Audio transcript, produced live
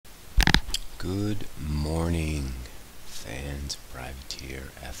Good morning, fans of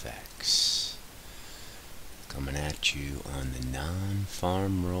PrivateerFX. Coming at you on the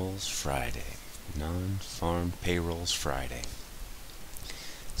Non-Farm Rolls Friday. Non-Farm Payrolls Friday.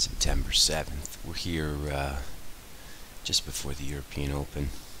 September 7th. We're here just before the European Open.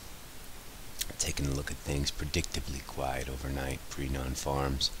 Taking a look at things. Predictably quiet overnight,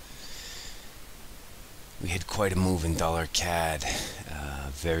 pre-non-farms. We had quite a move in dollar CAD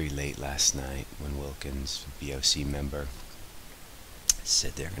very late last night when Wilkins, BOC member,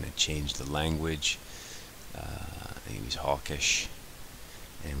 said they're going to change the language. He was hawkish,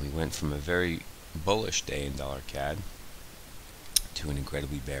 and we went from a very bullish day in dollar CAD to an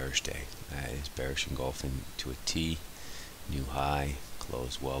incredibly bearish day. That is bearish engulfing to a T, new high,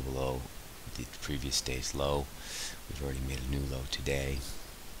 closed well below the previous day's low. We've already made a new low today.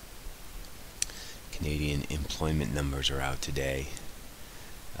 Canadian employment numbers are out today.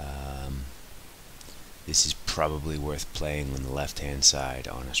 This is probably worth playing on the left-hand side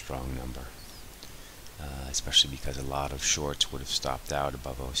on a strong number, especially because a lot of shorts would have stopped out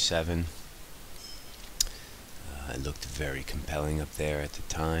above 07. It looked very compelling up there at the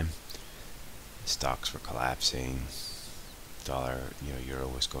time. The stocks were collapsing. Dollar, euro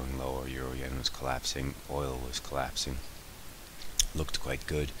was going lower. Euro yen was collapsing. Oil was collapsing. Looked quite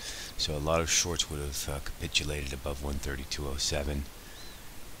good. So a lot of shorts would have capitulated above 132.07,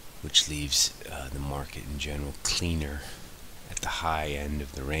 which leaves the market in general cleaner at the high end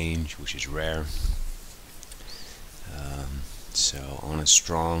of the range, which is rare. So on a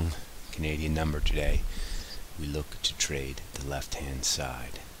strong Canadian number today, we look to trade the left-hand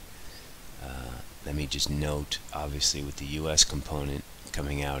side. Let me just note, obviously with the US component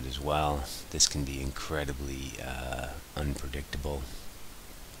coming out as well, this can be incredibly unpredictable.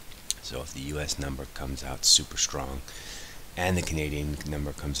 So if the US number comes out super strong and the Canadian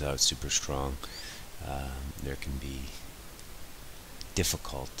number comes out super strong, there can be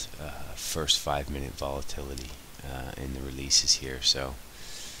difficult first 5-minute volatility in the releases here. So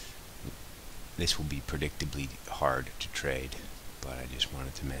this will be predictably hard to trade, but I just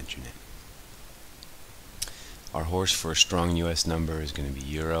wanted to mention it. Our horse for a strong US number is going to be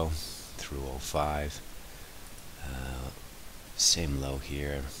euro through 05. Same low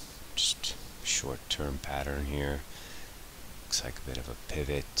here, just short-term pattern here. Looks like a bit of a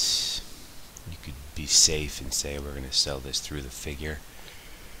pivot. You could be safe and say we're going to sell this through the figure.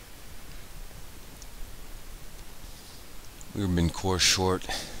 We've been core short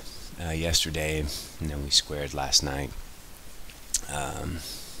yesterday, and then we squared last night.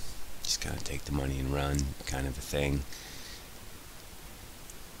 Just kind of take the money and run kind of a thing.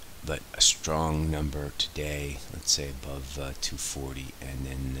 But a strong number today, let's say above 240, and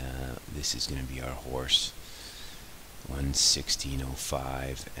then this is going to be our horse,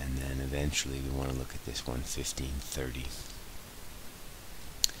 116.05, and then eventually we want to look at this 115.30.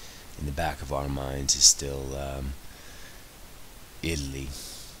 In the back of our minds is still Italy,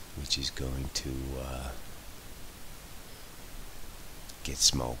 which is going to get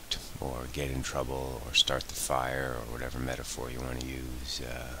smoked or get in trouble or start the fire or whatever metaphor you want to use.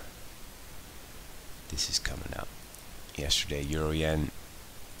 This is coming up. Yesterday, euro yen,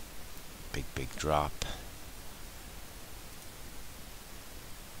 big drop.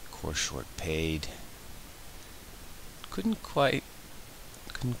 Core short paid. Couldn't quite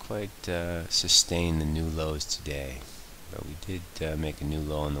sustain the new lows today, but we did make a new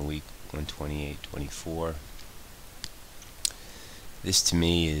low on the week, 128.24. This to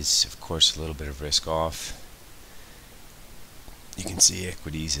me is, of course, a little bit of risk off. You can see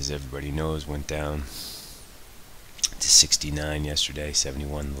equities, as everybody knows, went down to 69 yesterday,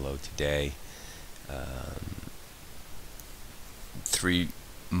 71 the low today. 3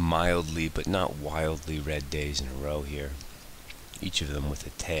 mildly but not wildly red days in a row here, each of them with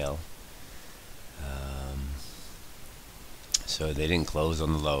a tail. So they didn't close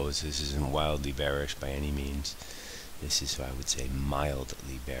on the lows. This isn't wildly bearish by any means. This is, I would say,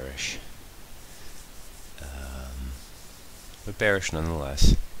 mildly bearish, but bearish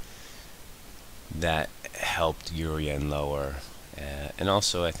nonetheless. That helped euro yen lower, and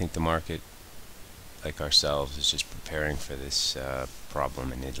also I think the market, like ourselves, is just preparing for this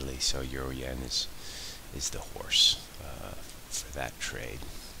problem in Italy. So euro yen is the horse for that trade.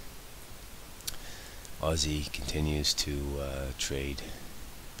 Aussie continues to trade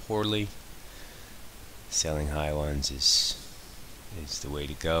poorly. Selling high ones is the way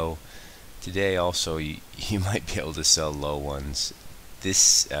to go. Today also you might be able to sell low ones.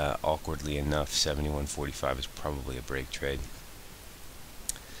 This awkwardly enough, 71.45 is probably a break trade.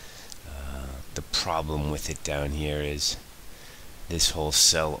 The problem with it down here is this whole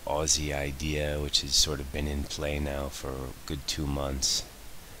sell Aussie idea, which has sort of been in play now for a good 2 months,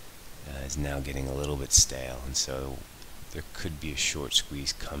 is now getting a little bit stale, and so there could be a short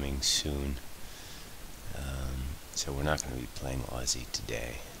squeeze coming soon. So we're not going to be playing Aussie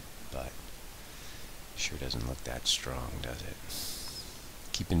today, but sure doesn't look that strong, does it?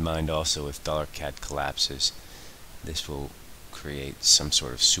 Keep in mind also, if dollar CAD collapses, this will create some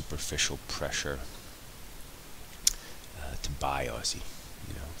sort of superficial pressure to buy Aussie.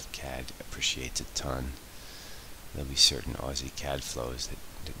 You know, if CAD appreciates a ton, there'll be certain Aussie CAD flows that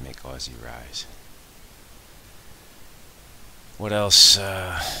make Aussie rise. What else?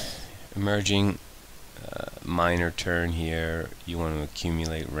 Emerging minor turn here. You want to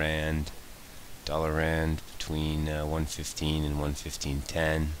accumulate Rand, dollar Rand between 115 and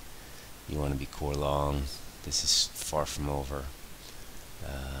 115.10. You want to be core long. This is far from over.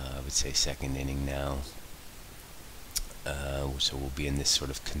 I would say second inning now. So we'll be in this sort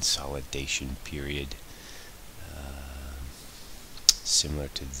of consolidation period, similar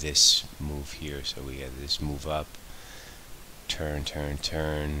to this move here. So we have this move up, turn, turn,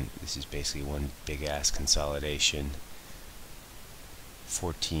 turn. This is basically one big ass consolidation.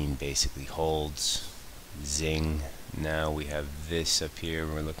 14 basically holds, zing. Now we have this up here.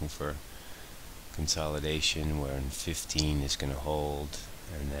 We're looking for consolidation, where in 15 is going to hold,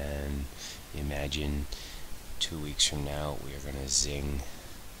 and then imagine 2 weeks from now we are going to zing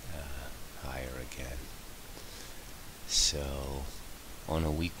higher again. So on a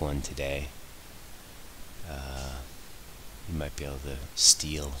weak one today, you might be able to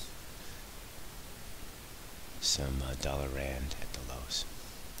steal some dollar Rand at the lows.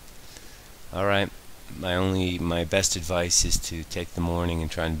 Alright, my best advice is to take the morning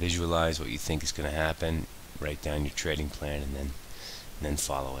and try and visualize what you think is going to happen. Write down your trading plan and then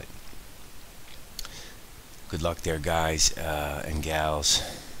follow it. Good luck there, guys and gals.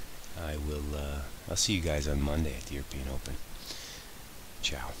 I'll see you guys on Monday at the European Open.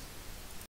 Ciao.